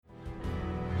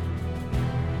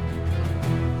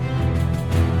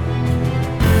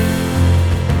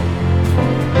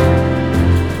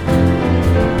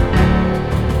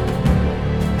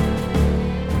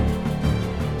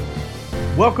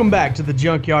Welcome back to the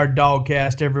Junkyard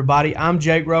Dogcast, everybody. I'm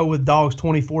Jake Rowe with Dogs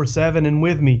 24/7, and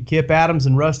with me, Kip Adams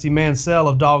and Rusty Mansell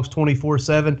of Dogs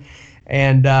 24/7.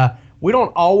 And we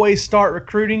don't always start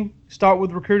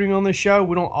with recruiting on this show.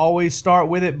 We don't always start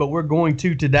with it, but we're going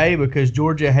to today because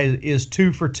Georgia is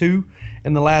 2 for 2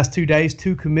 in the last 2 days,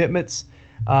 2 commitments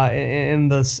in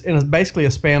basically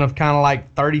a span of kind of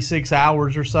like 36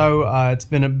 hours or so. It's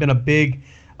been a big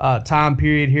time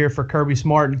period here for Kirby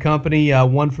Smart and company.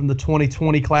 One from the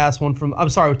 2020 class,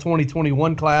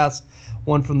 2021 class,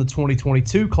 one from the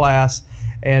 2022 class,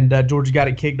 and Georgia got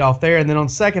it kicked off there. And then on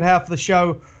the second half of the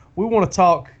show, we want to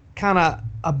talk kind of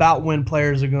about when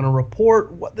players are going to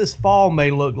report, what this fall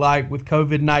may look like with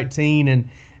COVID-19,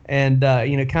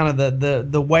 and kind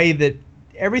of the way that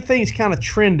everything's kind of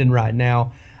trending right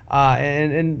now.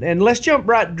 And let's jump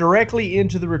right directly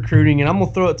into the recruiting, and I'm going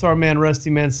to throw it to our man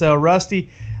Rusty Mansell. Rusty,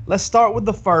 let's start with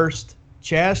the first,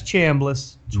 Chaz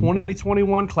Chambliss,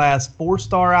 2021 class,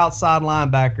 4-star outside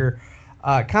linebacker.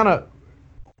 Kind of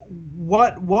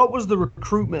what was the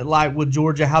recruitment like with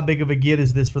Georgia? How big of a get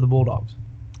is this for the Bulldogs?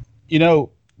 You know,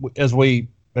 as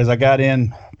I got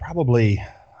in, probably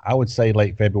I would say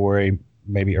late February,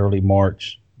 maybe early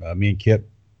March, me and Kip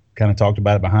kind of talked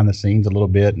about it behind the scenes a little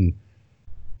bit. And,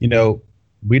 you know,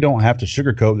 we don't have to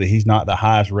sugarcoat that he's not the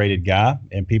highest rated guy,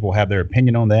 and people have their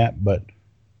opinion on that. But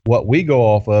what we go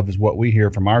off of is what we hear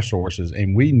from our sources.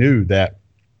 And we knew that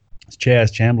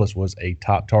Chaz Chambliss was a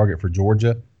top target for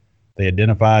Georgia. They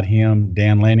identified him.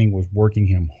 Dan Lanning was working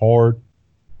him hard,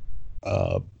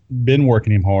 been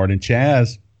working him hard. And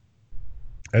Chaz,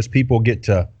 as people get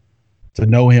to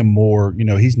know him more, you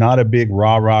know, he's not a big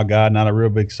rah-rah guy, not a real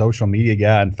big social media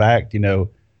guy. In fact, you know,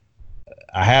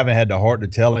 I haven't had the heart to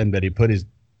tell him that he put his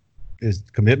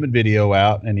commitment video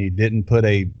out and he didn't put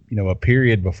a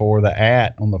period before the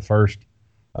 @ on the first,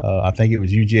 I think it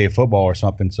was UGA football or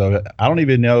something. So I don't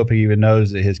even know if he even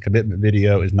knows that his commitment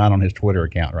video is not on his Twitter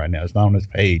account right now. It's not on his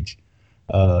page.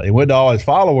 It went to all his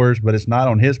followers, but it's not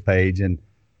on his page. And,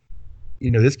 you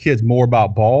know, this kid's more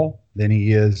about ball than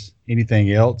he is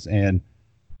anything else. And,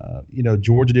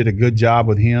 Georgia did a good job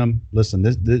with him. Listen,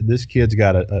 this kid's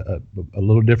got a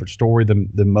little different story than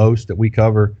most that we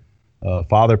cover.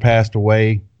 Father passed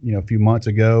away, a few months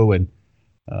ago, and,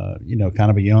 kind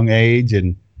of a young age.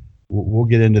 And we'll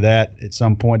get into that at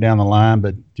some point down the line.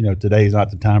 But, today's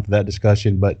not the time for that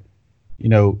discussion. But,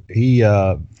 he,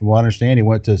 from what I understand, he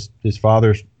went to his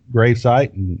father's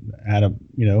gravesite and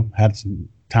had some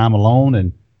time alone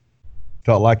and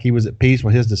felt like he was at peace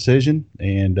with his decision,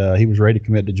 and he was ready to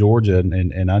commit to Georgia.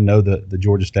 And I know that the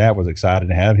Georgia staff was excited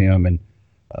to have him. And,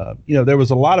 there was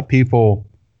a lot of people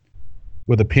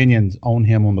with opinions on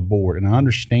him on the board, and I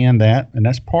understand that, and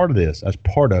that's part of this. That's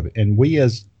part of it. And we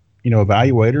as,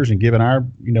 evaluators and given our,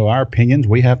 our opinions,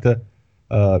 we have to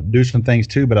do some things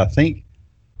too. But I think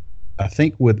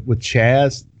with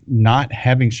Chaz, not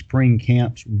having spring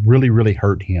camps really, really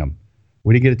hurt him.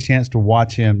 We didn't get a chance to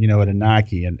watch him, at a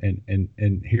Nike,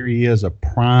 and here he is, a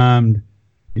primed,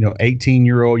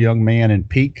 18-year-old young man in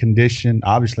peak condition,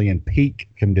 obviously in peak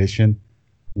condition,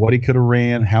 what he could have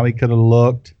ran, how he could have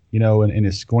looked, and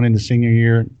his going into senior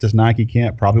year, this Nike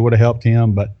camp probably would have helped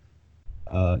him. But,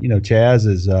 Chaz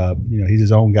is, he's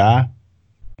his own guy,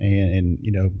 and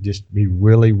just be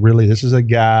really, really, this is a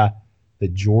guy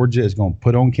that Georgia is going to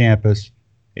put on campus,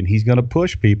 and he's going to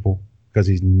push people, because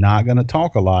he's not going to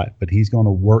talk a lot, but he's going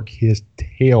to work his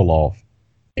tail off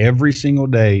every single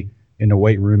day in the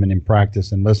weight room and in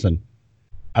practice. And listen,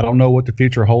 I don't know what the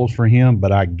future holds for him,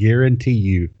 but I guarantee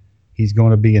you he's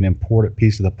going to be an important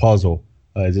piece of the puzzle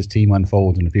as this team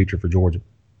unfolds in the future for Georgia.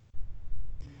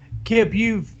 Kip,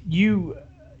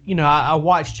 I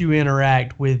watched you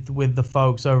interact with the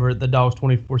folks over at the Dogs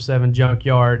 24/7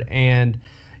 Junkyard, and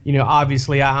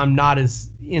obviously I'm not as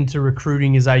into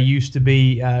recruiting as I used to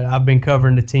be. I've been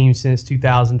covering the team since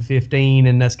 2015,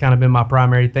 and that's kind of been my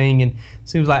primary thing. And it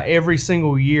seems like every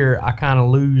single year I kind of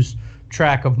lose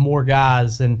track of more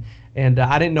guys. And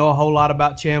I didn't know a whole lot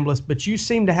about Chambliss, but you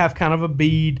seem to have kind of a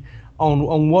bead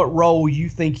on what role you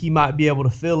think he might be able to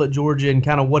fill at Georgia and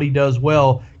kind of what he does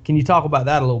well. Can you talk about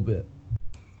that a little bit?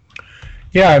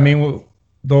 Yeah, I mean,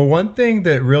 the one thing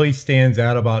that really stands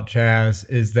out about Chaz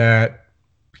is that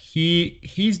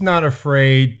he's not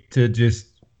afraid to just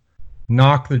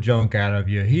knock the junk out of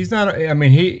you. He's not. I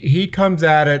mean, he comes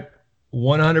at it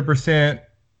 100%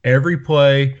 every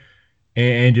play,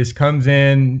 and just comes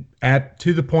in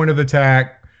to the point of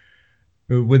attack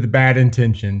with bad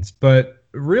intentions. But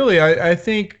really, I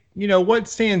think what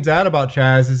stands out about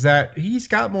Chaz is that he's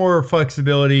got more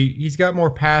flexibility. He's got more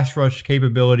pass rush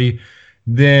capability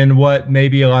than what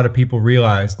maybe a lot of people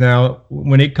realize. Now,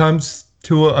 when it comes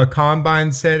to a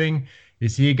combine setting?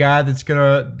 Is he a guy that's going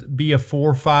to be a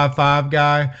 4.55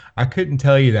 guy? I couldn't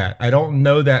tell you that. I don't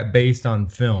know that based on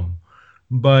film.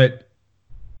 But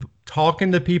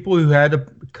talking to people who had to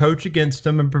coach against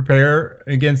him and prepare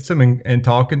against him and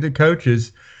talking to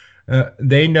coaches,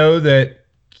 they know that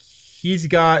he's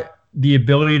got the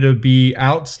ability to be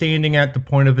outstanding at the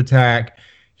point of attack.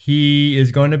 He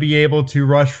is going to be able to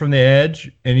rush from the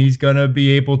edge, and he's going to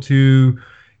be able to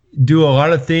do a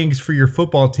lot of things for your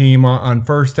football team on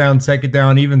first down, second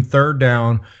down, even third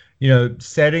down,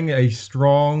 setting a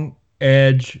strong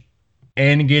edge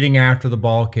and getting after the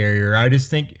ball carrier. I just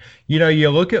think, you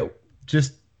look at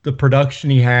just the production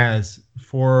he has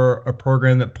for a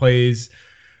program that plays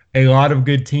a lot of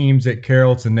good teams at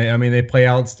Carrollton. They play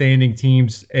outstanding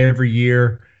teams every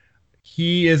year.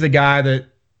 He is a guy that,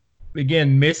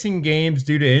 again, missing games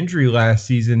due to injury last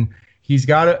season. He's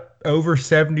got over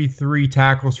 73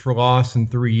 tackles for loss in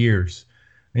 3 years,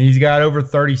 and he's got over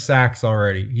 30 sacks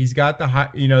already. He's got the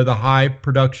high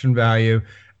production value.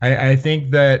 I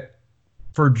think that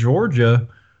for Georgia,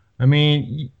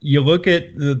 you look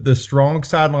at the strong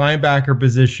side linebacker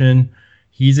position.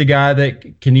 He's a guy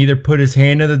that can either put his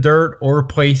hand in the dirt or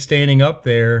play standing up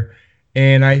there.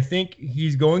 And I think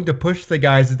he's going to push the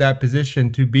guys at that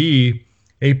position to be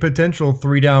a potential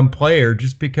 3-down player,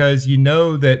 just because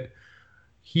that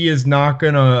he is not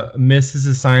going to miss his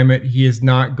assignment. He is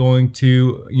not going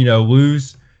to,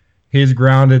 lose his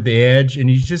ground at the edge. And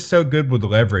he's just so good with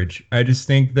leverage. I just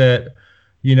think that,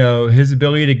 his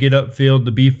ability to get upfield,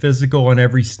 to be physical on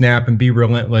every snap and be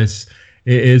relentless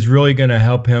is really going to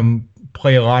help him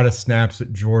play a lot of snaps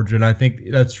at Georgia. And I think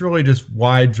that's really just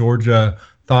why Georgia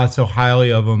thought so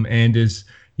highly of him and is,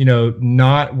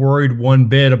 not worried one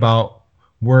bit about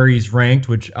where he's ranked,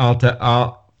 which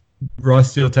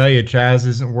Rusty will tell you, Chaz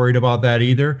isn't worried about that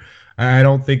either. I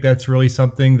don't think that's really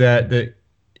something that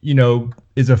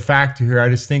is a factor here. I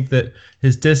just think that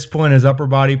his discipline, his upper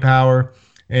body power,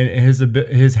 and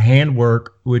his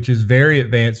handwork, which is very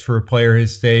advanced for a player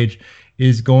his stage,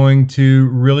 is going to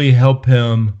really help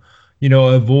him,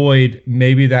 avoid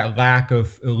maybe that lack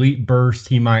of elite burst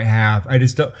he might have. I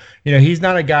just don't, he's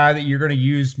not a guy that you're going to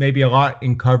use maybe a lot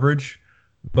in coverage,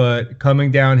 but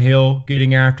coming downhill,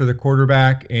 getting after the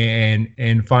quarterback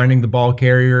and finding the ball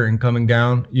carrier and coming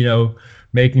down,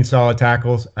 making solid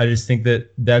tackles. I just think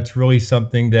that that's really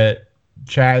something that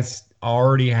Chaz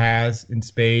already has in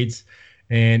spades.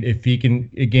 And if he can,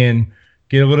 again,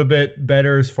 get a little bit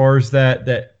better as far as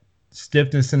that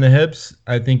stiffness in the hips,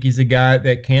 I think he's a guy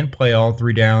that can play all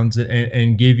 3 downs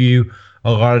and give you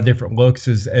a lot of different looks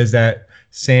as that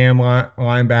Sam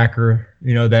linebacker,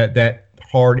 that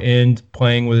hard end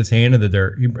playing with his hand in the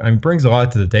dirt. He brings a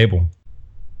lot to the table.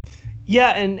 Yeah,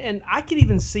 and I could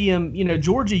even see him,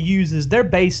 Georgia uses their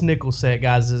base nickel set,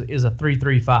 guys, is a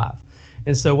 3-3-5.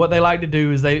 And so what they like to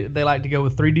do is they like to go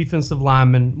with 3 defensive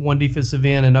linemen, 1 defensive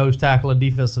end, a nose tackle, a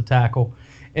defensive tackle.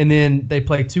 And then they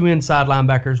play 2 inside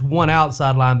linebackers, 1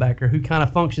 outside linebacker who kind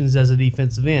of functions as a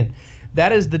defensive end.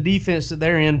 That is the defense that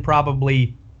they're in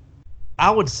probably,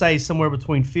 I would say, somewhere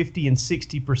between 50 and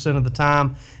 60% of the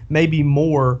time, maybe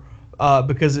more,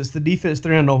 because it's the defense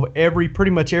they're in over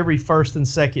pretty much every first and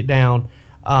second down.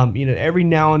 Every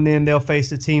now and then they'll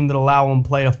face a team that allow them to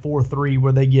play a 4-3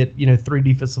 where they get, 3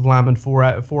 defensive linemen, 4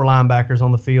 linebackers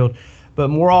on the field. But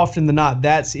more often than not,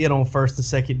 that's it on first and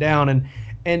second down.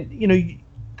 And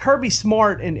Kirby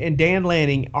Smart and Dan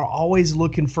Lanning are always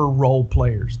looking for role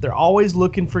players. They're always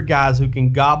looking for guys who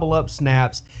can gobble up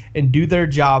snaps and do their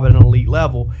job at an elite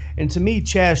level. And to me,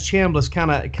 Chaz Chambliss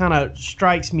kind of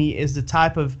strikes me as the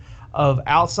type of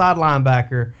outside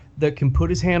linebacker that can put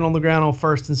his hand on the ground on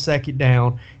first and second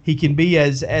down. He can be,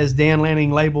 as Dan Lanning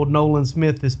labeled Nolan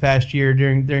Smith this past year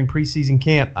during preseason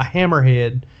camp, a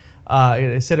hammerhead.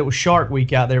 They said it was Shark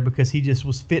Week out there because he just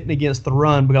was fitting against the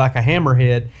run, but like a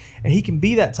hammerhead. And he can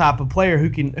be that type of player who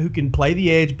can play the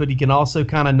edge, but he can also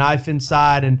kind of knife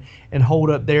inside and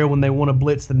hold up there when they want to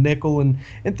blitz the nickel and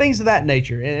things of that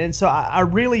nature. And so I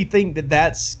really think that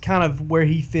that's kind of where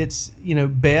he fits,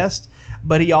 best.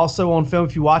 But he also, on film,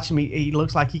 if you watch him, he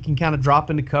looks like he can kind of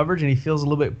drop into coverage, and he feels a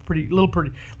little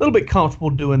bit comfortable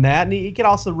doing that. And he can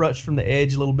also rush from the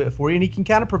edge a little bit for you, and he can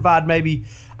kind of provide maybe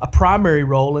a primary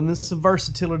role and then some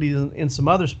versatility in some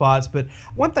other spots. But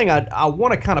one thing I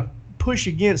want to kind of push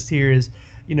against here is,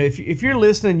 if you're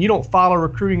listening, you don't follow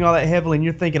recruiting all that heavily, and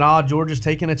you're thinking, Georgia's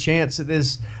taking a chance at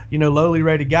this, lowly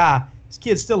rated guy. This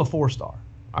kid's still a 4-star.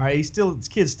 All right, this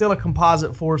kid's still a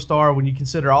composite 4-star when you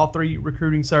consider all 3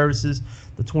 recruiting services,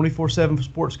 the 24/7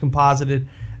 Sports composited.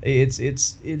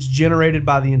 It's generated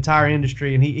by the entire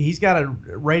industry, and he's got a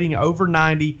rating over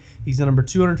 90. He's the number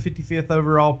 255th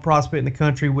overall prospect in the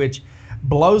country, which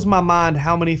blows my mind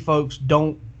how many folks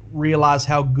don't realize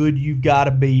how good you've got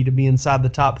to be inside the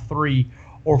top 3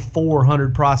 or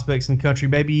 400 prospects in the country,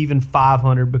 maybe even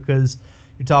 500, because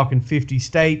you're talking 50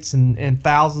 states and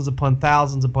thousands upon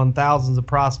thousands upon thousands of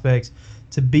prospects.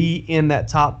 To be in that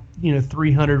top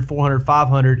 300, 400,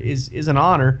 500 is an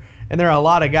honor, and there are a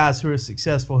lot of guys who are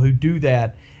successful who do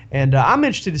that. And I'm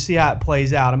interested to see how it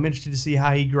plays out. I'm interested to see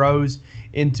how he grows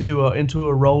into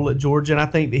a role at Georgia, and I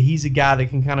think that he's a guy that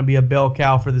can kind of be a bell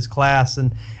cow for this class,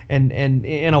 and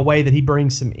in a way that he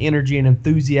brings some energy and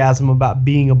enthusiasm about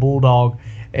being a Bulldog.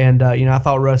 And I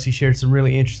thought Rusty shared some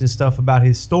really interesting stuff about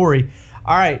his story.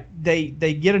 All right, they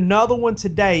get another one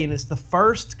today, and it's the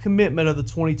first commitment of the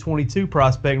 2022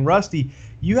 prospect. And Rusty,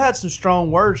 you had some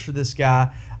strong words for this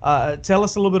guy. Tell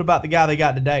us a little bit about the guy they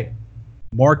got today.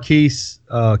 Marquise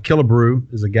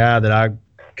Killebrew is a guy that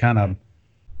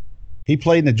he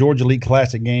played in the Georgia Elite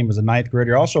Classic game as a ninth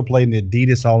grader. Also played in the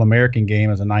Adidas All-American game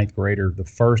as a ninth grader, the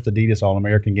first Adidas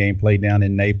All-American game played down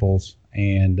in Naples,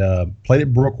 and played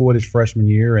at Brookwood his freshman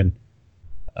year. And,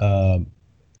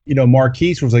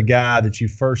 Marquise was a guy that you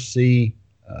first see,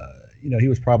 he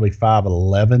was probably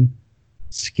 5'11",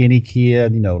 skinny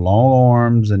kid, long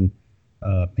arms, and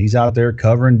he's out there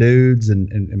covering dudes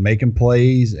and making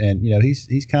plays. And,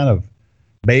 he's kind of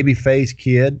baby-faced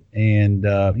kid. And,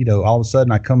 all of a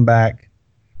sudden I come back.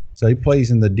 So he plays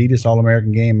in the Adidas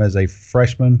All-American game as a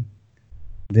freshman.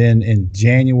 Then in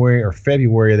January or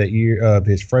February of that year of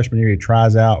his freshman year, he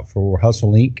tries out for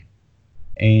Hustle Inc.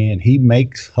 And he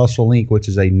makes Hustle Inc., which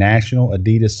is a national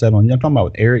Adidas settlement. I'm talking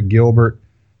about Eric Gilbert,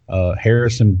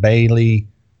 Harrison Bailey,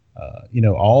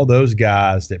 all those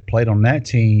guys that played on that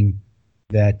team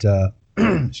that,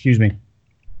 excuse me,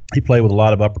 he played with a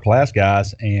lot of upper class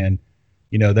guys. And,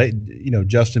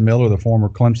 Justin Miller, the former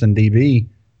Clemson DB,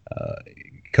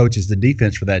 coaches the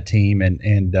defense for that team. And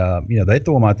they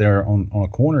throw him out there on a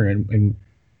corner and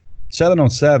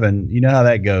 7-on-7, you know how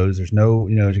that goes. There's no,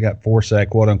 you got 4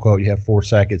 sack, quote unquote, you have 4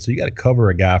 seconds. So you got to cover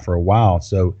a guy for a while.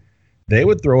 So they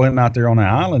would throw him out there on the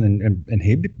island and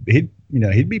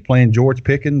he'd be playing George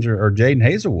Pickens or Jaden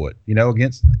Hazelwood,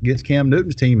 against Cam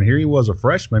Newton's team. And here he was, a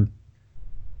freshman.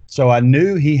 So I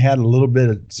knew he had a little bit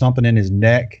of something in his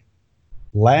neck.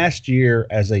 Last year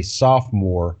as a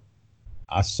sophomore,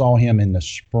 I saw him in the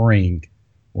spring.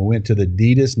 We went to the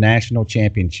Adidas National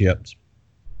Championships.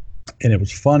 And it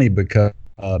was funny because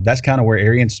that's kind of where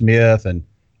Arian Smith and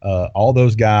all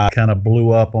those guys kind of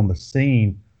blew up on the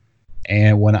scene.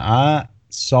 And when I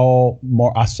saw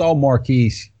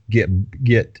Marquise get,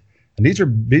 and these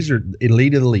are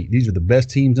elite of the elite. These are the best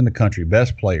teams in the country,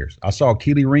 best players. I saw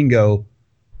Keely Ringo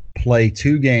play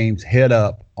 2 games head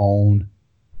up on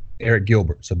Eric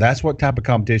Gilbert. So that's what type of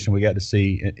competition we got to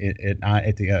see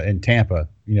in Tampa,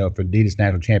 for Adidas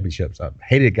National Championships. I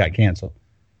hated it got canceled.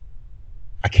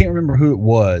 I can't remember who it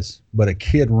was, but a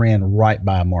kid ran right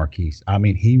by Marquise. I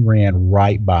mean, he ran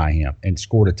right by him and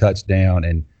scored a touchdown.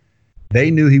 And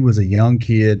they knew he was a young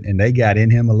kid, and they got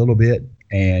in him a little bit.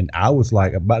 And I was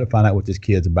like, about to find out what this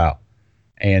kid's about.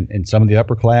 And some of the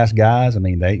upper class guys, I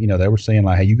mean, they were saying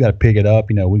like, hey, you got to pick it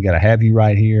up. We got to have you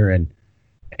right here. And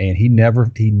he never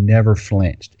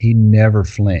flinched. He never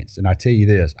flinched. And I tell you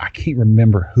this, I can't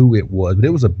remember who it was, but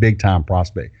it was a big time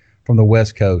prospect from the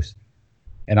West Coast.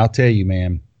 And I'll tell you,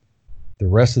 man, the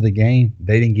rest of the game,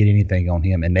 they didn't get anything on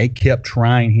him. And they kept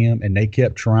trying him, and they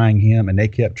kept trying him, and they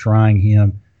kept trying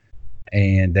him.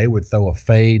 And they would throw a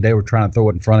fade. They were trying to throw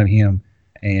it in front of him.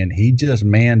 And he just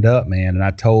manned up, man. And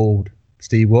I told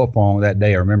Steve Wiltfong that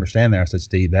day, I remember standing there, I said,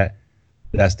 Steve,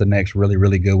 that's the next really,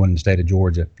 really good one in the state of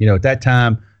Georgia. At that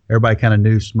time, everybody kind of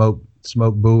knew Smoke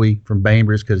Bowie from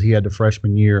Bainbridge because he had the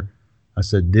freshman year. I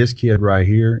said, this kid right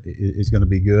here is going to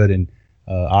be good. And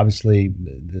obviously,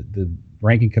 the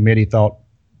ranking committee thought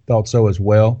so as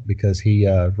well because he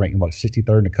ranked about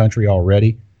 63rd in the country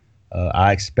already.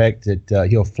 I expect that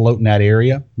he'll float in that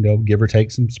area, give or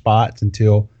take some spots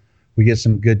until we get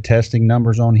some good testing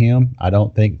numbers on him. I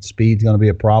don't think speed's going to be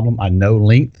a problem. I know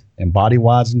length and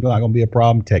body-wise is not going to be a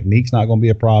problem. Technique's not going to be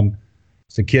a problem.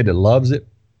 It's a kid that loves it,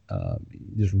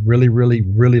 just really, really,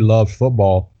 really loves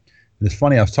football. And it's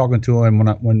funny, I was talking to him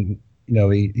when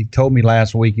he told me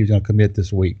last week he was going to commit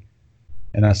this week.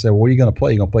 And I said, well, what are you going to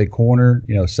play? You going to play corner,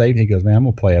 safety? He goes, man, I'm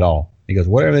going to play it all. He goes,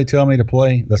 whatever they tell me to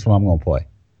play, that's what I'm going to play.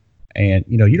 And,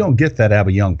 you don't get that out of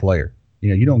a young player.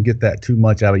 You don't get that too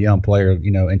much out of a young player,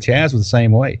 and Chaz was the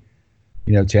same way.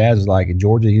 Chaz is like,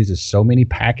 Georgia uses so many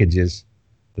packages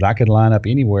that I could line up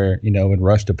anywhere, and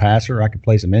rush the passer. I could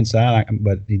place him inside,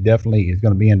 but he definitely is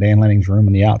going to be in Dan Lanning's room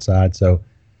on the outside. So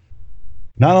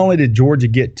not only did Georgia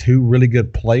get two really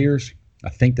good players, I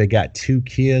think they got two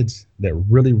kids that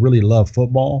really, really love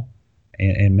football.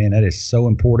 And man, that is so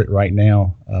important right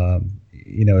now,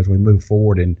 as we move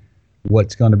forward in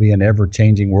what's going to be an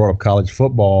ever-changing world of college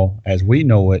football as we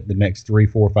know it the next 3,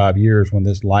 4, 5 years when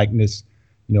this likeness,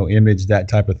 image, that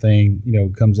type of thing,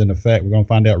 comes in effect. We're going to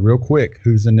find out real quick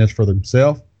who's in this for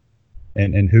themselves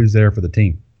and who's there for the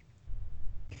team.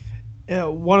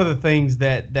 One of the things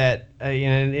that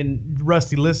and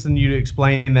Rusty, listening to you to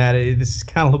explain that, this is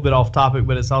kind of a little bit off topic,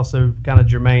 but it's also kind of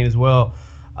germane as well.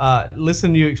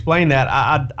 Listening to you explain that,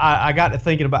 I got to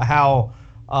thinking about how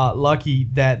lucky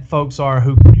that folks are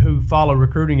who follow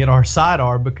recruiting at our side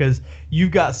are, because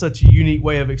you've got such a unique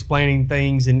way of explaining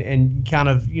things and kind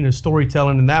of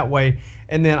storytelling in that way.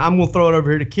 And then I'm going to throw it over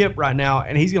here to Kip right now,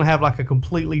 and he's going to have like a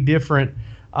completely different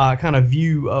kind of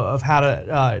view of how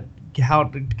to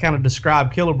kind of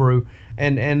describe Killebrew.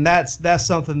 And that's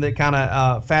something that kind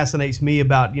of fascinates me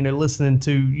about listening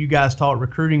to you guys talk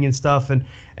recruiting and stuff.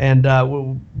 And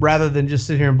rather than just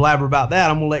sit here and blabber about that,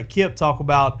 I'm gonna let Kip talk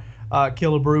about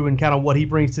Killebrew and kind of what he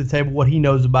brings to the table, what he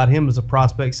knows about him as a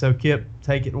prospect. So Kip,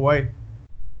 take it away.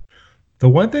 The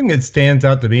one thing that stands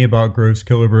out to me about Groves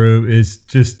Killebrew is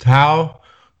just how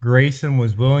Grayson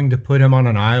was willing to put him on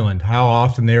an island. How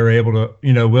often they were able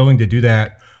to, willing to do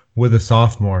that with a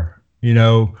sophomore.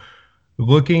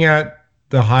 Looking at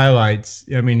the highlights,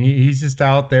 I mean, he's just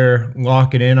out there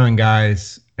locking in on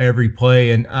guys every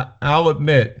play. And I'll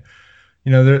admit,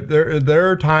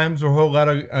 there are times where he'll let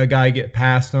a guy get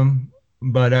past him,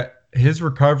 but his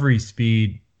recovery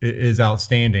speed is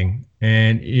outstanding.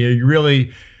 And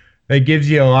that gives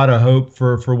you a lot of hope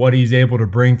for what he's able to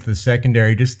bring to the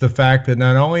secondary. Just the fact that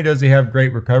not only does he have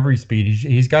great recovery speed,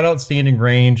 he's got outstanding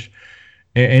range.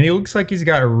 And he looks like he's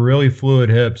got really fluid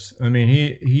hips. I mean,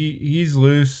 he's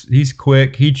loose, he's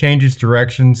quick, he changes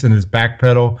directions in his back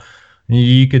pedal.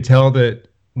 You could tell that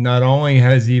not only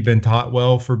has he been taught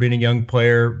well for being a young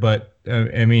player, but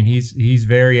he's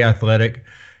very athletic.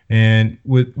 And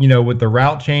with the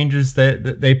route changes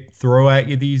that they throw at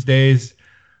you these days,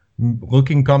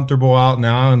 looking comfortable out in the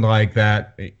island like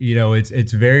that,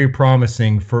 it's very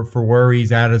promising for where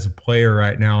he's at as a player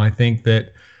right now. I think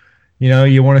that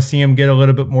you want to see him get a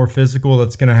little bit more physical.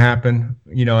 That's going to happen,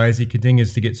 as he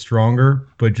continues to get stronger.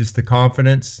 But just the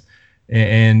confidence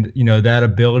and that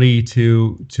ability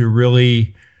to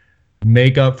really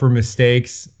make up for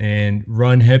mistakes and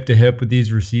run hip to hip with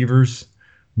these receivers,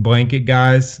 blanket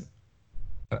guys,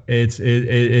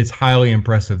 it's highly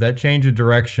impressive. That change of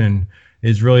direction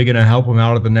is really going to help him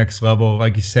out at the next level.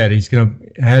 Like you said,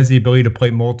 has the ability to play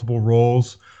multiple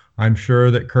roles. I'm sure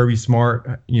that Kirby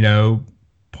Smart,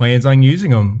 plans on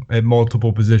using him at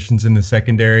multiple positions in the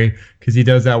secondary, because he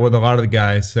does that with a lot of the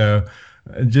guys. So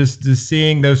just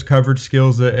seeing those coverage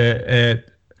skills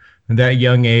at that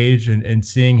young age and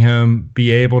seeing him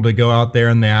be able to go out there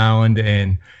on the island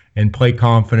and play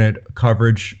confident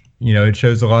coverage, it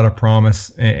shows a lot of promise,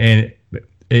 and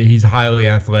he's highly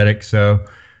athletic. So,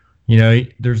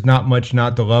 there's not much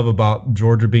not to love about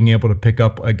Georgia being able to pick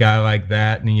up a guy like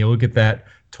that. And you look at that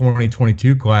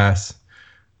 2022 class,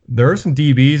 there are some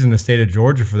DBs in the state of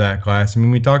Georgia for that class. I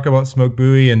mean, we talk about Smoke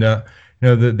Bowie and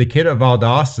the kid at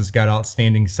Valdosta's got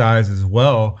outstanding size as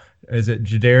well. Is it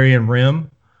Jadarian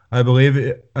Rim? I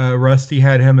believe Rusty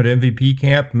had him at MVP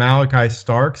camp. Malachi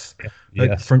Starks,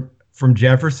 yes. from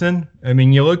Jefferson. I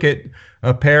mean, you look at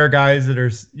a pair of guys that are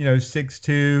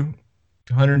 6'2",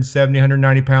 170,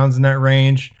 190 pounds in that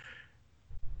range.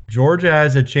 Georgia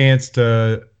has a chance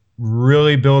to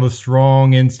really build a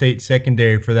strong in-state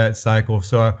secondary for that cycle.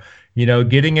 So,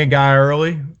 getting a guy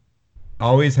early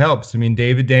always helps. I mean,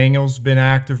 David Daniels been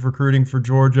active recruiting for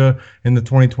Georgia in the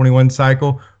 2021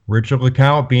 cycle. Richard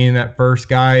LeCount being that first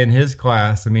guy in his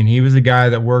class. I mean, he was a guy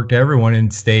that worked everyone in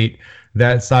state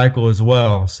that cycle as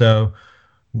well. So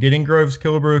getting Groves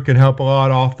Killebrew can help a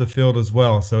lot off the field as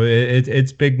well. So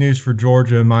it's big news for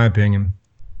Georgia, in my opinion.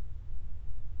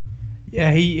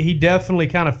 Yeah, he definitely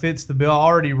kind of fits the bill.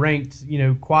 Already ranked,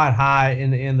 quite high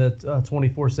in the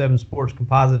 24/7 Sports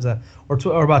composites,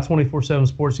 or by 24/7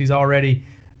 Sports. He's already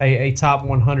a top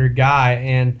 100 guy,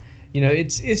 and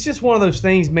it's just one of those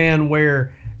things, man,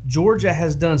 where Georgia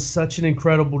has done such an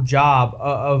incredible job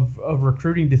of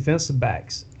recruiting defensive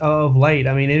backs of late.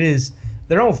 I mean,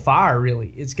 they're on fire,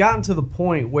 really. It's gotten to the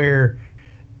point where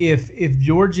if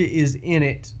Georgia is in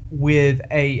it with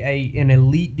an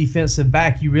elite defensive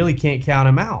back, you really can't count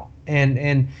him out.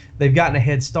 And they've gotten a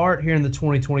head start here in the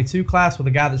 2022 class with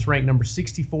a guy that's ranked number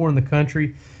 64 in the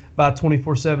country by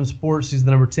 24/7 Sports. He's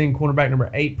the number 10 cornerback, number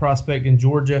 8 prospect in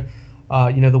Georgia.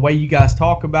 The way you guys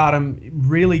talk about him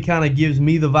really kind of gives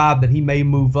me the vibe that he may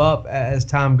move up as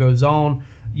time goes on.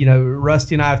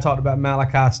 Rusty and I have talked about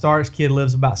Malachi Starks. Kid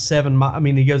lives about 7 miles. I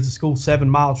mean, he goes to school 7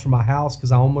 miles from my house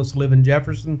because I almost live in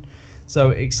Jefferson. So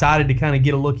excited to kind of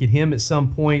get a look at him at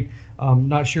some point.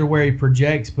 Not sure where he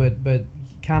projects, but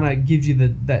kind of gives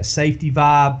you that safety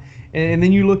vibe. And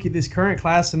then you look at this current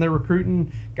class, and they're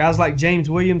recruiting guys like James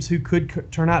Williams, who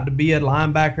could turn out to be a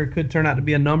linebacker, could turn out to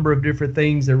be a number of different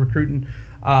things. They're recruiting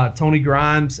Tony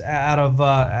Grimes out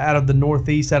of the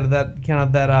Northeast, out of that kind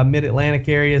of that Mid-Atlantic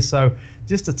area. So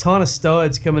just a ton of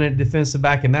studs coming in at defensive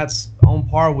back, and that's on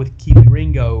par with Keely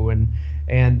Ringo and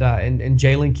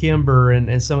Jalen Kimber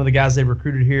and some of the guys they've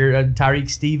recruited here, Tyreek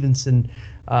Stevenson.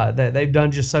 That they've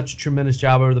done just such a tremendous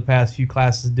job over the past few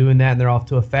classes doing that, and they're off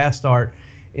to a fast start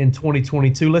in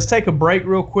 2022. Let's take a break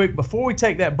real quick. Before we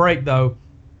take that break, though,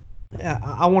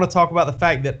 I want to talk about the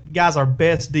fact that, guys, our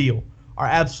best deal, our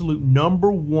absolute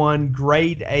number one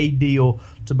grade A deal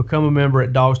to become a member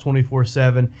at Dogs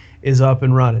 24/7 is up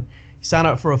and running. You sign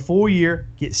up for a full year,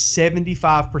 get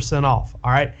 75% off.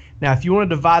 All right. Now, if you want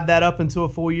to divide that up into a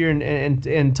full year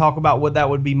and talk about what that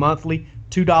would be monthly,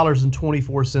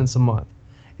 $2.24 a month.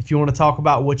 If you want to talk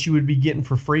about what you would be getting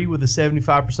for free with the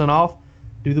 75% off,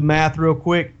 do the math real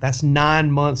quick. That's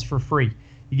 9 months for free.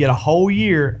 You get a whole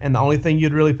year, and the only thing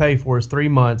you'd really pay for is 3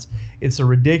 months. It's a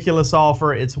ridiculous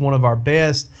offer. It's one of our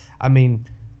best. I mean,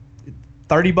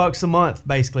 $30 a month,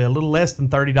 basically, a little less than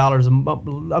 $30 a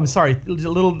month. I'm sorry, a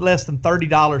little less than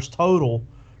 $30 total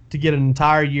to get an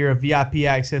entire year of VIP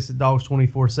access at Dogs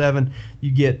 24/7.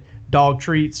 You get dog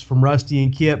treats from Rusty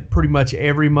and Kip pretty much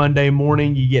every Monday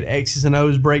morning. You get X's and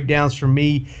O's breakdowns from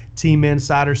me, team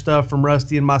insider stuff from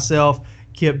Rusty and myself.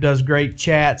 Kip does great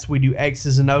chats. We do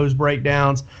X's and O's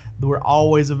breakdowns. We're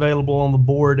always available on the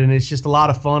board, and it's just a lot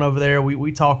of fun over there.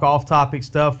 We talk off-topic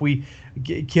stuff.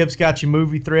 Kip's got your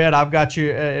movie thread. I've got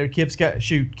your Kip's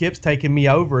taking me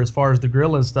over as far as the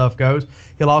grilling stuff goes.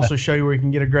 He'll also show you where you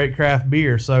can get a great craft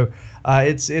beer. So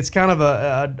it's kind of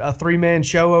a three-man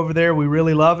show over there. We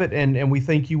really love it, and we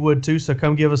think you would too. So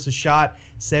come give us a shot.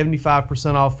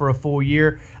 75% off for a full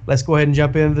year. Let's go ahead and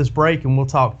jump into this break, and we'll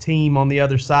talk team on the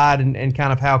other side and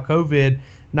kind of how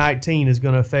COVID-19 is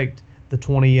going to affect the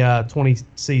 2020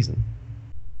 season.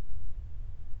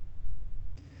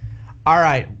 All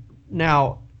right.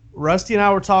 Now, Rusty and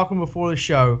I were talking before the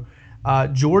show.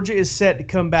 Georgia is set to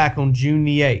come back on June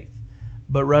the 8th.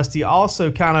 But Rusty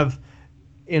also kind of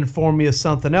informed me of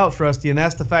something else, Rusty, and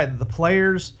that's the fact that the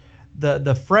players,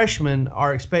 the freshmen,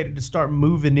 are expected to start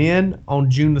moving in on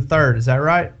June the 3rd. Is that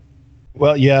right?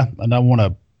 Well, yeah, and I don't want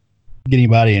to get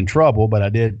anybody in trouble, but I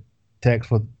did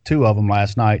text with 2 of them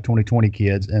last night, 2020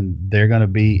 kids, and they're going to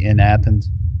be in Athens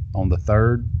on the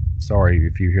 3rd. Sorry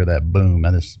if you hear that boom,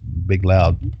 and this big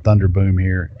loud thunder boom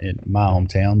here in my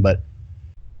hometown, but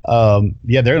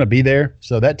yeah, they're going to be there.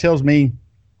 So that tells me,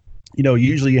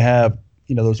 usually you have,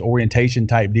 those orientation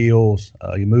type deals.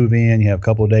 You move in, you have a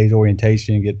couple of days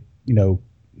orientation, get,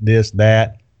 this,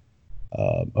 that,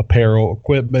 apparel,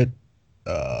 equipment,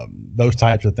 those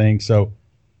types of things. So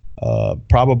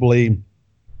probably,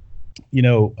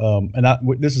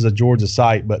 this is a Georgia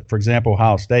site, but for example,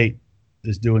 Ohio State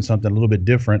is doing something a little bit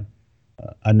different.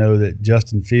 I know that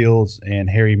Justin Fields and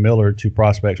Harry Miller, 2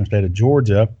 prospects from the state of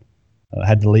Georgia,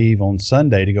 had to leave on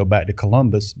Sunday to go back to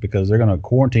Columbus because they're going to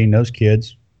quarantine those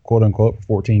kids, quote unquote, for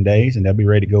 14 days, and they'll be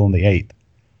ready to go on the 8th.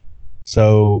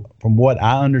 So from what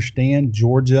I understand,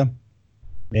 Georgia,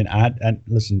 and I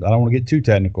listen, I don't want to get too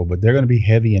technical, but they're going to be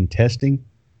heavy in testing.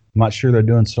 I'm not sure they're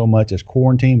doing so much as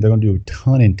quarantine. They're going to do a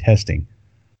ton in testing.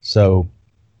 So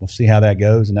we'll see how that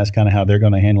goes, and that's kind of how they're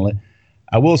going to handle it.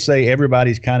 I will say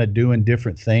everybody's kind of doing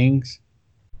different things,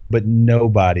 but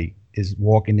nobody is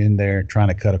walking in there trying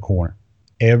to cut a corner.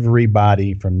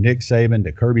 Everybody from Nick Saban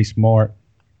to Kirby Smart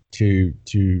to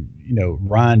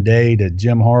Ryan Day to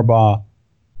Jim Harbaugh,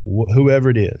 whoever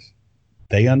it is,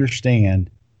 they understand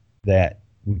that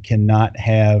we cannot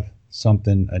have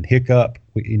something, a hiccup.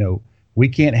 We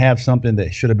can't have something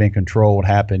that should have been controlled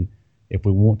happen if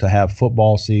we want to have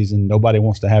football season. Nobody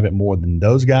wants to have it more than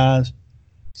those guys.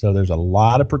 So there's a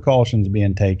lot of precautions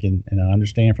being taken. And I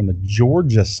understand from the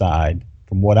Georgia side,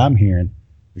 from what I'm hearing,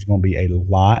 there's going to be a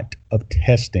lot of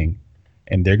testing,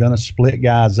 and they're going to split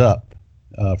guys up.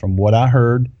 From what I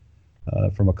heard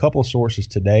from a couple of sources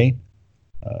today,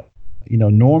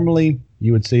 normally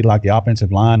you would see like the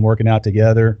offensive line working out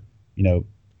together,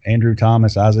 Andrew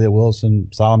Thomas, Isaiah Wilson,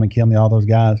 Solomon Kinley, all those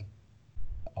guys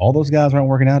aren't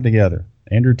working out together.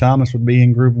 Andrew Thomas would be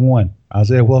in group 1.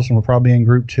 Isaiah Wilson would probably be in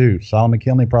group 2. Solomon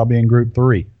Kinley probably in group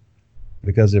 3.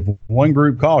 because if one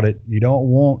group caught it, you don't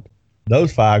want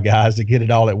those 5 guys to get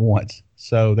it all at once.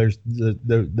 So there's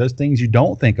those things you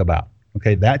don't think about.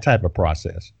 Okay, that type of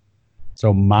process.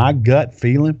 So my gut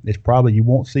feeling is probably you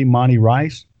won't see Monty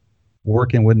Rice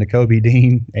working with Nakobe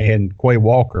Dean and Quay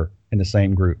Walker in the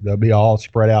same group. They'll be all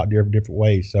spread out different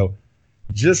ways. So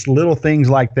just little things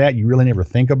like that you really never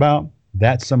think about.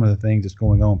 That's some of the things that's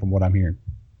going on from what I'm hearing.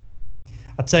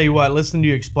 I'll tell you what, listening to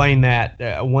you explain that,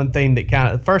 one thing that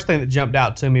the first thing that jumped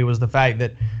out to me was the fact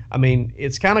that, I mean,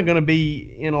 it's kind of going to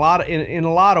be in a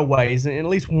lot of ways, in at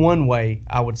least one way,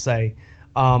 I would say,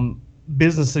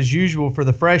 business as usual for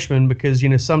the freshmen, because,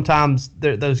 sometimes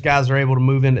those guys are able to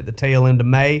move in at the tail end of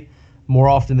May. More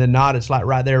often than not, it's like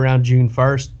right there around June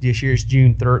 1st. This year it's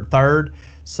June 3rd.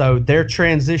 So their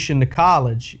transition to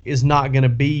college is not going to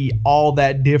be all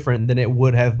that different than it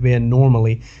would have been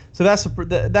normally. So that's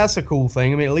a cool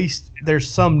thing. I mean, at least there's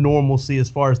some normalcy as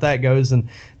far as that goes, and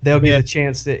they'll get a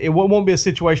chance that it won't be a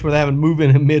situation where they have to move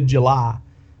in mid-July.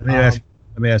 Let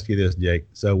me ask you this, Jake.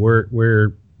 So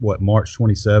we're what, March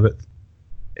 27th?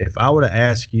 If I were to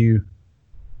ask you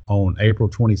on April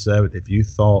 27th if you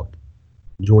thought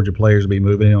Georgia players would be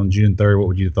moving in on June 3rd, what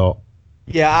would you have thought?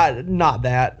 Yeah, not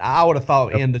that. I would have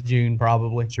thought end of June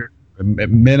probably. Sure. At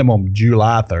minimum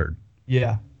July 3rd.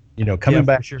 Yeah. Coming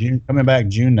back June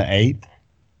the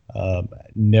 8th.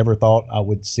 Never thought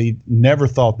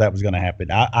that was going to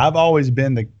happen. I've always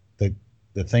been the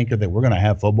thinker that we're going to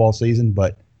have football season,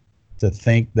 but to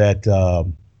think that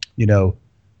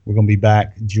we're going to be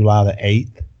back July the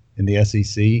 8th in the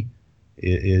SEC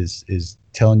is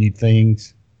telling you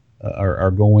things are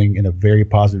going in a very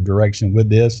positive direction with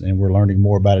this, and we're learning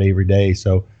more about it every day.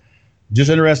 So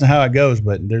just interesting how it goes,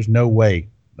 but there's no way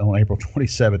on April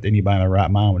 27th anybody in their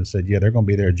right mind would have said, yeah, they're going to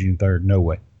be there June 3rd. No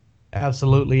way.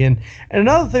 Absolutely. And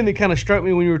another thing that kind of struck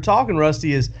me when you were talking,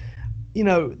 Rusty, is,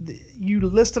 you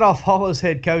listed off all those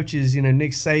head coaches,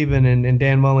 Nick Saban and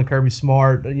Dan Mullen, Kirby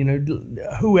Smart,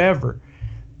 whoever.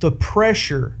 The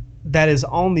pressure that is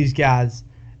on these guys,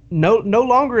 no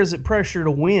longer is it pressure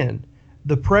to win.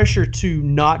 The pressure to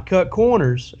not cut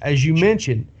corners, as you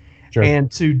mentioned,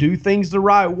 and to do things the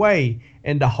right way,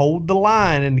 and to hold the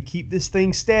line, and to keep this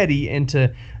thing steady, and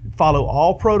to follow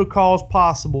all protocols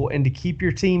possible, and to keep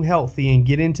your team healthy and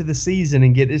get into the season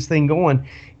and get this thing going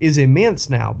is immense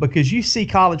now. Because you see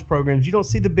college programs, you don't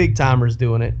see the big timers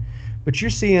doing it, but you're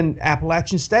seeing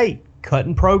Appalachian State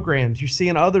cutting programs. You're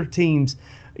seeing other teams,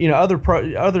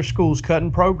 other schools cutting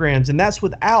programs, and that's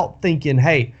without thinking,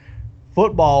 hey,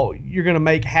 football, you're going to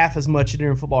make half as much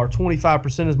during football, or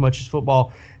 25% as much as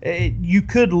football. You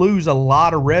could lose a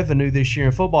lot of revenue this year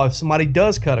in football if somebody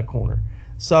does cut a corner.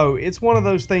 So it's one of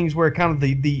those things where kind of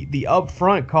the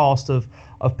upfront cost of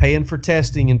paying for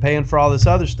testing and paying for all this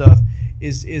other stuff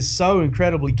is so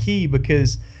incredibly key,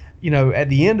 because, at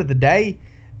the end of the day,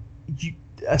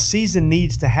 a season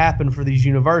needs to happen for these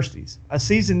universities. A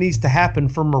season needs to happen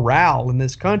for morale in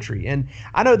this country. And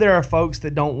I know there are folks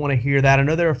that don't want to hear that. I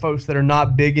know there are folks that are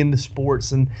not big into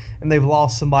sports and they've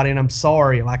lost somebody, and I'm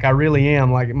sorry. Like, I really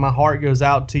am. Like, my heart goes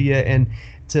out to you and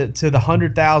to the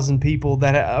 100,000 people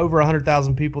over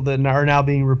 100,000 people that are now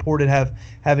being reported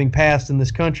having passed in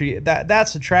this country.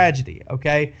 That's a tragedy,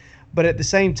 okay? But at the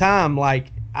same time, like,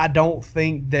 I don't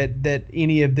think that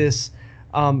any of this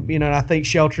and I think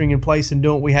sheltering in place and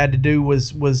doing what we had to do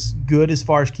was good as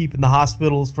far as keeping the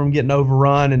hospitals from getting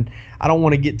overrun. And I don't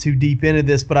want to get too deep into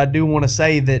this, but I do want to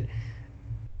say that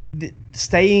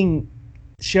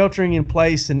sheltering in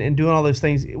place and doing all those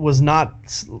things is not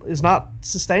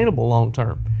sustainable long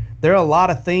term. There are a lot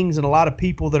of things and a lot of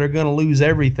people that are going to lose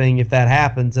everything if that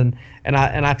happens. And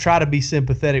I try to be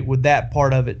sympathetic with that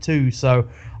part of it too. So,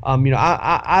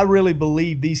 I really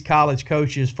believe these college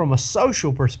coaches, from a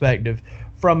social perspective,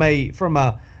 from a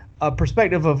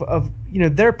perspective of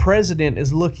their president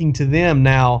is looking to them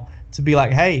now to be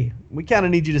like, hey, we kind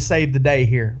of need you to save the day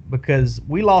here, because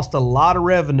we lost a lot of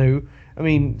revenue. I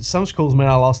mean, some schools may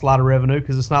not have lost a lot of revenue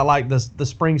because it's not like the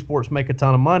spring sports make a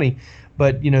ton of money,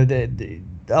 but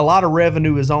a lot of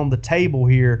revenue is on the table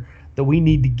here that we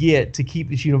need to get to keep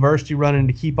this university running,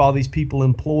 to keep all these people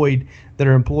employed that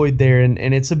are employed there. And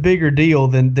it's a bigger deal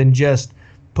than just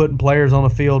putting players on the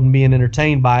field and being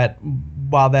entertained by it,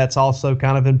 while that's also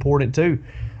kind of important too.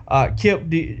 Kip,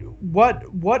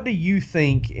 what do you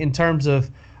think in terms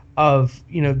of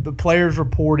the players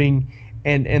reporting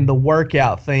and the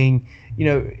workout thing?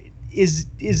 Is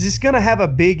this going to have a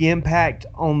big impact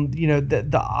on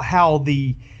how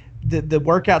the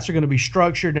workouts are going to be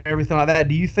structured and everything like that?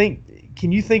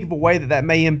 Can you think of a way that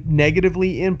may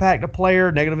negatively impact a player,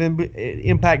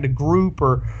 impact a group,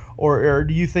 or or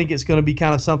do you think it's going to be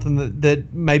kind of something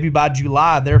that maybe by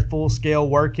July they're full scale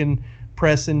working,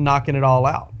 pressing, knocking it all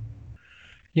out?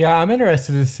 Yeah, I'm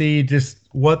interested to see just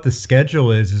what the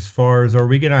schedule is as far as, are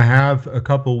we going to have a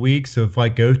couple weeks of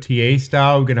like OTA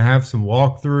style? We're going to have some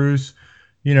walkthroughs,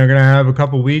 going to have a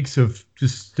couple weeks of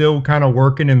just still kind of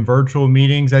working in virtual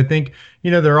meetings. I think,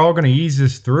 they're all going to ease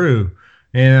us through.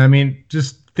 And I mean,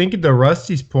 just thinking to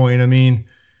Rusty's point, I mean,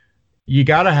 you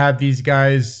got to have these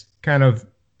guys kind of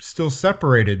still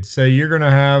separated. So you're going to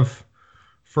have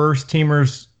first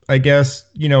teamers, I guess,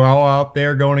 all out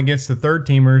there going against the third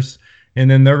teamers, and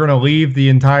then they're going to leave the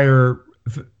entire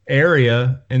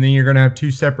area, and then you're going to have two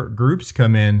separate groups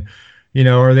come in.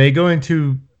 Are they going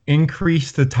to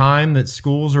increase the time that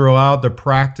schools are allowed to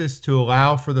practice to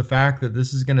allow for the fact that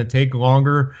this is going to take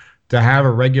longer to have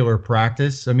a regular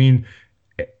practice? I mean,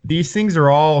 these things are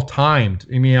all timed.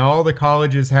 I mean, all the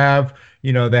colleges have,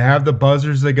 they have the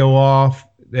buzzers that go off.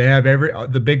 They have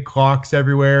the big clocks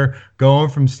everywhere, going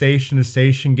from station to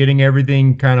station, getting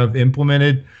everything kind of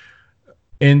implemented,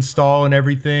 install and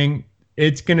everything.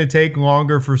 It's going to take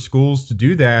longer for schools to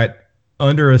do that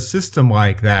under a system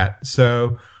like that.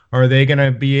 So are they going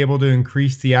to be able to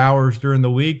increase the hours during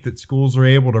the week that schools are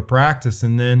able to practice?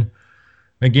 And then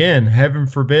again, heaven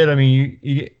forbid, I mean,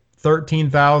 you get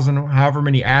 13,000, however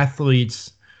many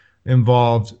athletes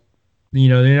involved,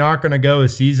 they're not going to go a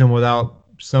season without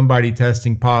somebody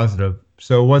testing positive.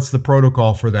 So what's the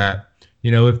protocol for that?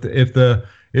 If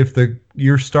the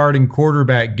your starting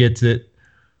quarterback gets it,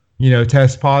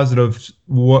 test positive,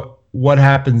 what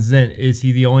happens then? Is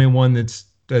he the only one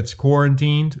that's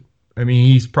quarantined? I mean,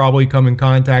 he's probably come in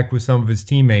contact with some of his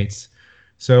teammates.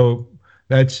 So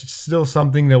that's still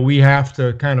something that we have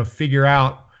to kind of figure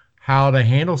out how to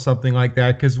handle something like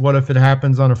that. Because what if it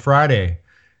happens on a Friday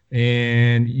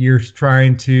and you're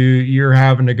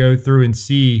having to go through and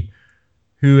see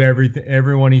who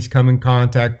everyone he's come in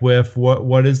contact with?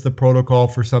 What is the protocol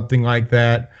for something like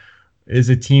that? Is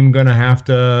a team going to have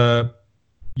to,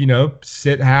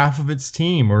 sit half of its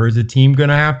team, or is a team going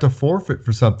to have to forfeit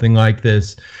for something like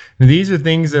this? And these are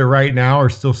things that right now are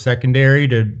still secondary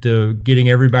to getting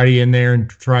everybody in there and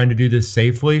trying to do this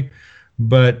safely.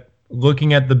 But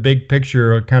looking at the big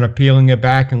picture, kind of peeling it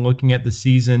back and looking at the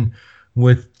season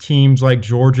with teams like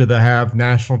Georgia that have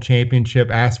national championship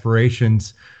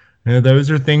aspirations, those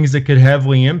are things that could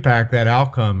heavily impact that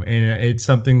outcome. And it's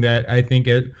something that I think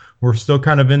we're still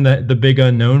kind of in the big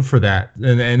unknown for that.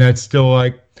 And that's still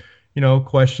like,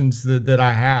 questions that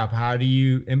I have. How do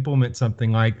you implement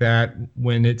something like that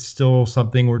when it's still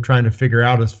something we're trying to figure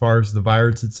out as far as the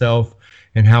virus itself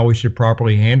and how we should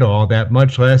properly handle all that,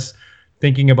 much less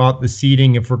thinking about the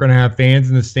seating. If we're going to have fans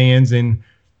in the stands and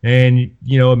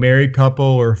a married couple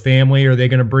or family, are they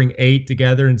going to bring 8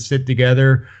 together and sit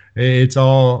together? It's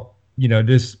all,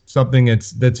 just something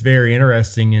that's very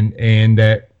interesting and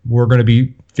that we're going to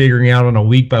be figuring out on a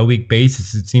week by week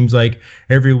basis. It seems like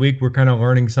every week we're kind of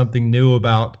learning something new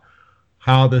about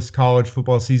how this college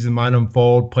football season might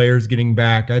unfold, players getting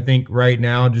back. I think right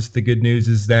now, just the good news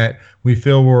is that we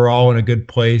feel we're all in a good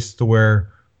place to where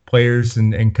players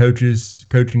and coaches,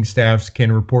 coaching staffs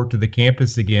can report to the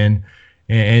campus again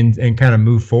and kind of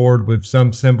move forward with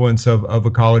some semblance of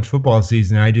a college football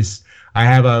season. I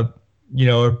have a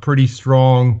pretty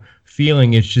strong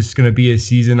feeling it's just going to be a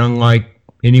season unlike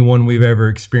anyone we've ever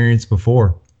experienced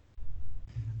before.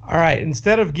 All right.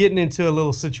 Instead of getting into a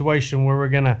little situation where we're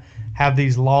going to have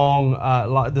these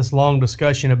this long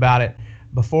discussion about it,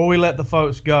 before we let the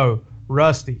folks go,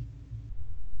 Rusty,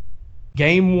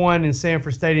 Game 1 in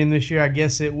Sanford Stadium this year, I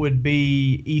guess it would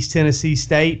be East Tennessee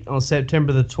State on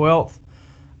September the 12th.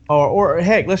 Or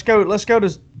heck, let's go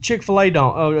to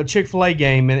Chick-fil-A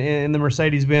game in the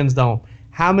Mercedes-Benz Dome.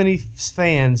 How many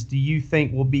fans do you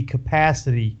think will be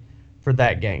capacity for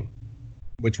that game?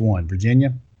 Which one?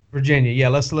 Virginia? Virginia, yeah.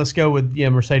 Let's go with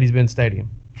Mercedes-Benz Stadium.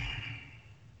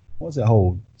 What's it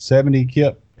hold? 70,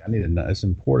 Kip? I need to know. It's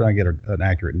important I get an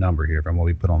accurate number here if I'm going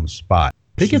to be put on the spot.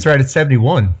 I think it's right at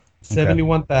 71.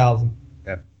 71,000.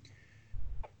 Okay.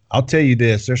 I'll tell you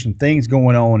this. There's some things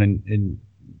going on, and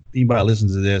anybody that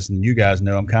listens to this, and you guys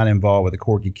know I'm kind of involved with the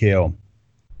Corky Kell.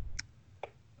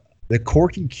 The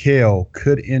Corky Kell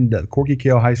Corky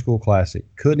Kell High School Classic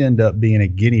could end up being a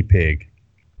guinea pig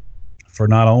for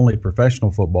not only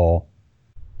professional football,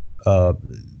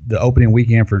 the opening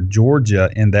weekend for Georgia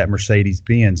in that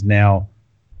Mercedes-Benz. Now,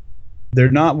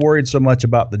 they're not worried so much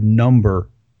about the number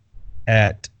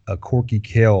at a Corky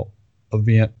Kell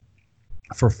event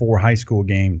for 4 high school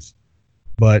games,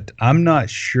 but I'm not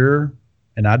sure,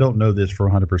 and I don't know this for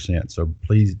 100%. So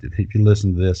please, if you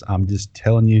listen to this, I'm just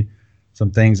telling you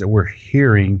some things that we're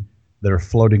hearing that are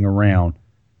floating around.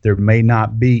 there may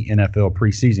not be NFL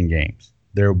preseason games.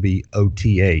 There will be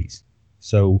OTAs.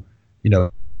 So,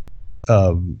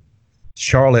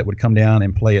 Charlotte would come down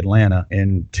and play Atlanta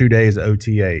in 2 days of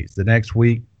OTAs. The next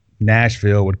week,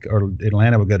 Atlanta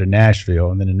would go to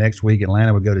Nashville, and then the next week,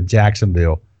 Atlanta would go to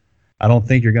Jacksonville. I don't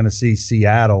think you're going to see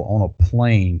Seattle on a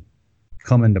plane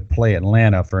coming to play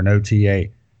Atlanta for an OTA.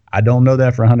 I don't know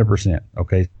that for 100%.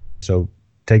 Okay, so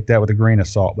take that with a grain of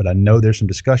salt, but I know there's some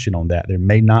discussion on that. There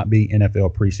may not be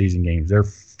NFL preseason games. They're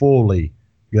fully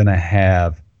going to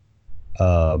have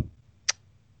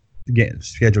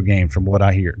scheduled games from what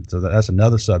I hear. So that's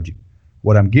another subject.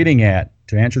 What I'm getting at,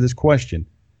 to answer this question,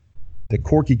 the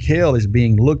Corky Kell is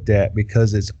being looked at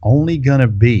because it's only going to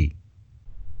be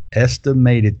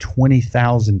estimated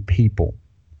 20,000 people.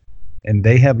 And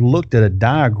they have looked at a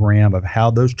diagram of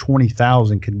how those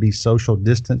 20,000 can be social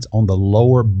distance on the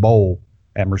lower bowl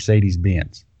at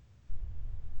Mercedes-Benz.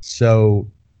 So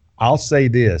I'll say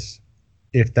this.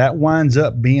 If that winds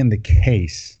up being the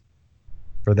case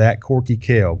for that Corky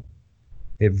Kell,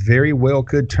 it very well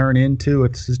could turn into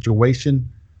a situation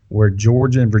where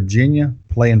Georgia and Virginia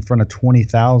play in front of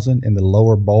 20,000 in the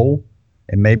lower bowl,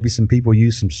 and maybe some people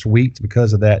use some suites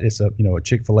because of that. It's a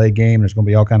Chick-fil-A game. There's going to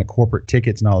be all kind of corporate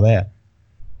tickets and all that.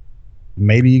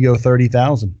 Maybe you go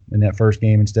 30,000 in that first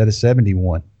game instead of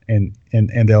 71. And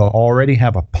they'll already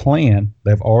have a plan.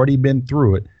 They've already been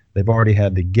through it. They've already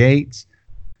had the gates.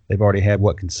 They've already had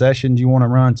what concessions you want to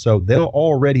run. So they'll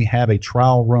already have a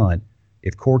trial run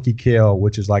if Corky Kell,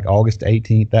 which is like August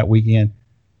 18th, that weekend,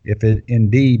 if it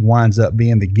indeed winds up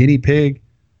being the guinea pig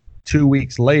 2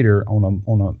 weeks later on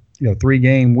a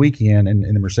 3-game weekend in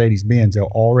the Mercedes-Benz, they'll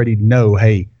already know,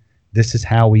 hey, this is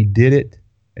how we did it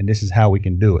and this is how we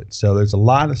can do it. So there's a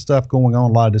lot of stuff going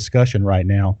on, a lot of discussion right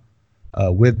now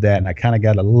with that, and I kind of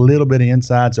got a little bit of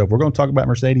inside. So if we're going to talk about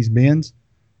Mercedes-Benz,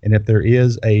 and if there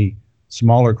is a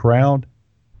smaller crowd,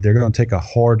 they're going to take a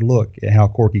hard look at how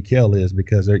Corky Kell is,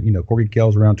 because Corky Kell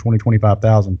is around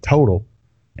 25,000 total,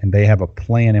 and they have a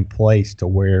plan in place to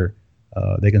where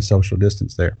they can social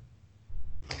distance there.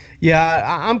 Yeah,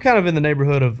 I'm kind of in the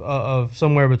neighborhood of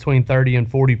somewhere between 30 and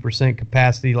 40%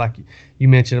 capacity, like you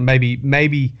mentioned.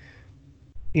 Maybe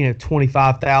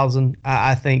 25,000.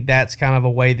 I think that's kind of a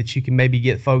way that you can maybe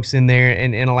get folks in there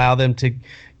and allow them to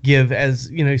give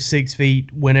 6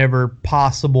 feet whenever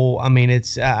possible. I mean,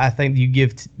 I think you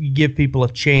give people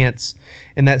a chance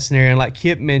in that scenario. And like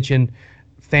Kip mentioned,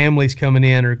 families coming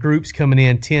in or groups coming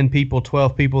in, 10 people,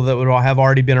 12 people that would all have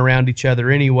already been around each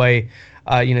other anyway.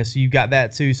 So you've got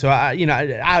that too. So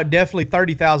I definitely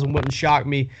 30,000 wouldn't shock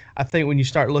me. I think when you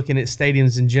start looking at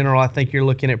stadiums in general, I think you're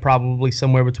looking at probably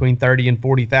somewhere between 30 and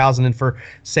 40,000. And for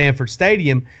Sanford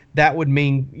Stadium, that would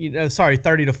mean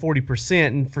 30 to 40%.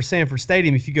 And for Sanford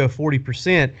Stadium, if you go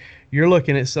 40%, you're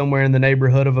looking at somewhere in the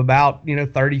neighborhood of about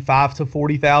 35 to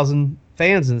 40,000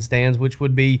 fans in the stands, which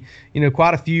would be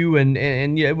quite a few, and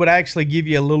it would actually give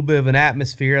you a little bit of an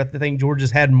atmosphere. I think Georgia's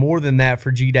had more than that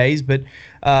for G Days, but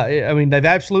they've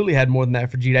absolutely had more than that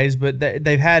for G Days, but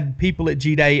they've had people at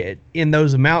G Day in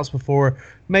those amounts before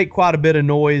make quite a bit of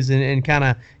noise and kind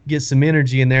of get some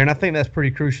energy in there, and I think that's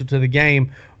pretty crucial to the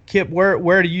game. Kip,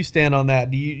 where do you stand on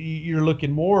that? You're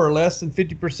looking more or less than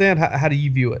 50%? How do you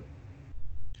view it?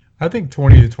 I think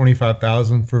 20 to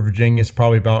 25,000 for Virginia is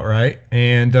probably about right.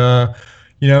 And,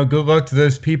 good luck to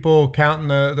those people counting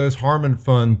those Harmon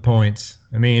Fund points.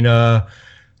 I mean,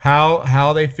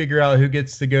 how they figure out who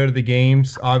gets to go to the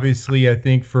games, obviously, I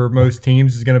think for most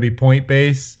teams is going to be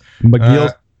point-based.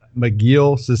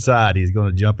 McGill Society is going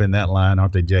to jump in that line,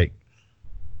 aren't they, Jake?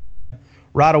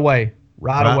 Right away.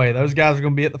 Those guys are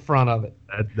going to be at the front of it.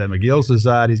 The McGill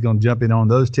Society is going to jump in on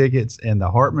those tickets, and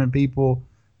the Hartman people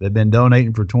they've been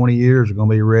donating for 20 years are going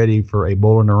to be ready for a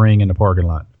bull in the ring in the parking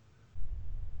lot.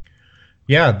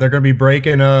 Yeah, they're going to be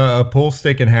breaking a pool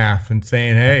stick in half and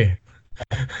saying, hey,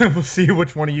 we'll see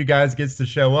which one of you guys gets to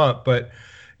show up. But,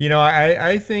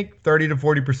 I think 30 to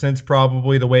 40% is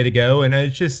probably the way to go. And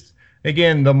it's just,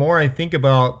 again, the more I think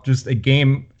about just a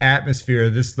game atmosphere,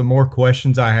 the more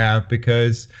questions I have,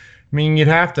 because, you'd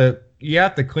have to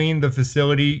clean the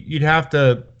facility. You'd have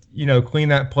to, clean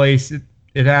that place.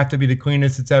 It'd have to be the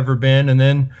cleanest it's ever been. And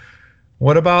then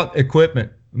what about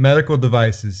equipment, medical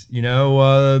devices,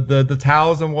 the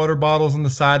towels and water bottles on the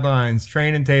sidelines,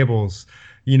 training tables,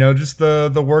 just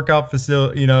the workout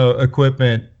facility,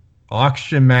 equipment,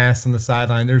 oxygen masks on the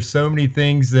sideline. There's so many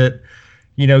things that,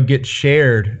 get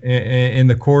shared in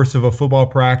the course of a football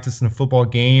practice and a football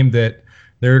game that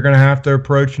they're going to have to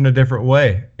approach in a different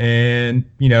way. And,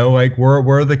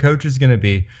 where are the coaches going to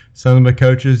be? Some of the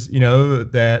coaches,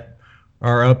 that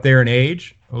are up there in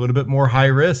age, a little bit more high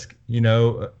risk,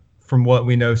 from what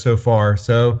we know so far.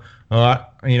 So,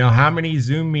 how many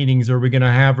Zoom meetings are we going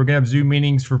to have? We're going to have Zoom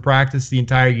meetings for practice the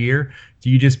entire year. Do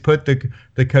you just put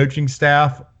the coaching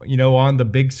staff, on the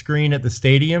big screen at the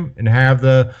stadium and have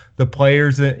the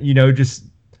players that, just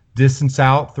distance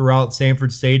out throughout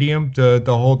Sanford Stadium to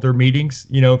hold their meetings,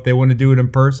 if they want to do it in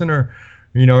person, or,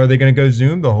 are they going to go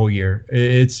Zoom the whole year?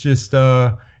 It's just,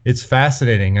 it's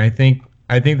fascinating. I think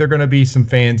there are going to be some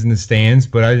fans in the stands,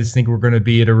 but I just think we're going to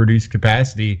be at a reduced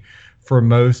capacity for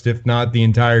most, if not the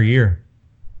entire year.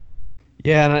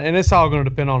 Yeah, and it's all going to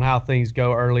depend on how things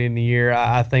go early in the year.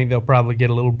 I think they'll probably get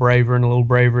a little braver and a little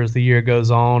braver as the year goes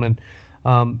on, and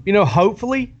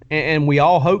hopefully, and we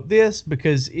all hope this,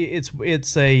 because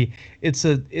it's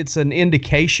an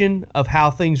indication of how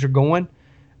things are going.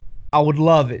 I would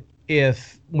love it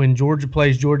if, when Georgia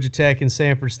plays Georgia Tech in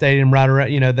Sanford Stadium right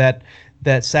around,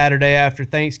 that Saturday after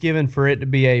Thanksgiving, for it to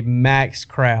be a max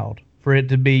crowd, for it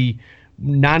to be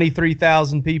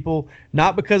 93,000 people,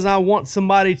 not because I want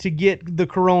somebody to get the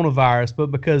coronavirus,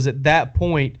 but because at that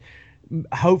point,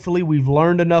 hopefully we've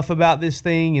learned enough about this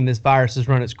thing and this virus has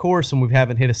run its course and we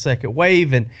haven't hit a second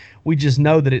wave, and we just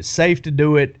know that it's safe to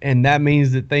do it, and that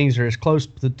means that things are as close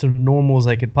to normal as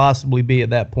they could possibly be at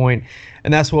that point,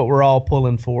 and that's what we're all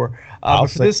pulling for. I'll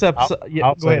for this episode,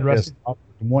 go ahead, Rusty.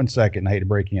 1 second, I hate to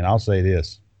break in. I'll say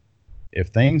this. If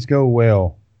things go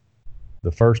well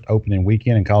the first opening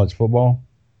weekend in college football,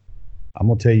 I'm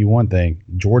going to tell you one thing.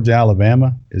 Georgia,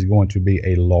 Alabama is going to be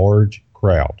a large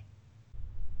crowd.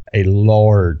 A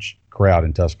large crowd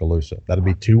in Tuscaloosa. That'll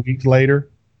be 2 weeks later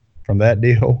from that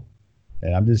deal.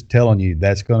 And I'm just telling you,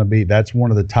 that's one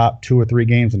of the top 2 or 3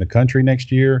 games in the country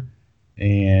next year.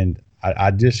 And I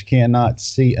just cannot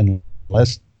see,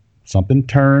 unless something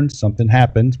turns, something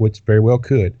happens, which very well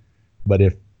could. But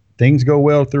if things go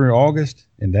well through August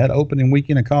and that opening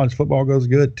weekend of college football goes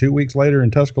good 2 weeks later in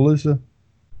Tuscaloosa,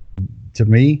 to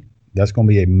me, that's going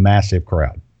to be a massive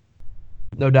crowd.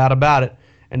 No doubt about it.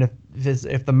 And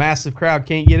if the massive crowd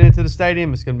can't get into the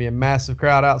stadium, it's going to be a massive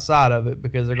crowd outside of it,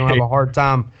 because they're going to have a hard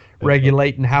time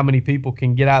regulating how many people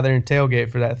can get out there and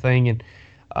tailgate for that thing. And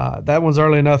that one's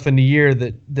early enough in the year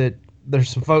that there's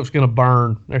some folks going to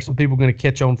burn. There's some people going to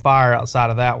catch on fire outside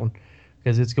of that one,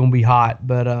 because it's going to be hot.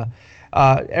 But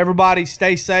everybody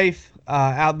stay safe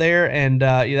out there. And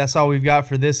that's all we've got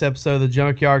for this episode of the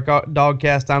Junkyard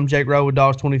Dogcast. I'm Jake Rowe with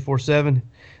Dogs 24/7.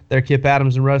 They're Kip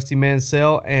Adams and Rusty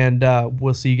Mansell, and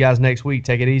we'll see you guys next week.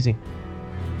 Take it easy.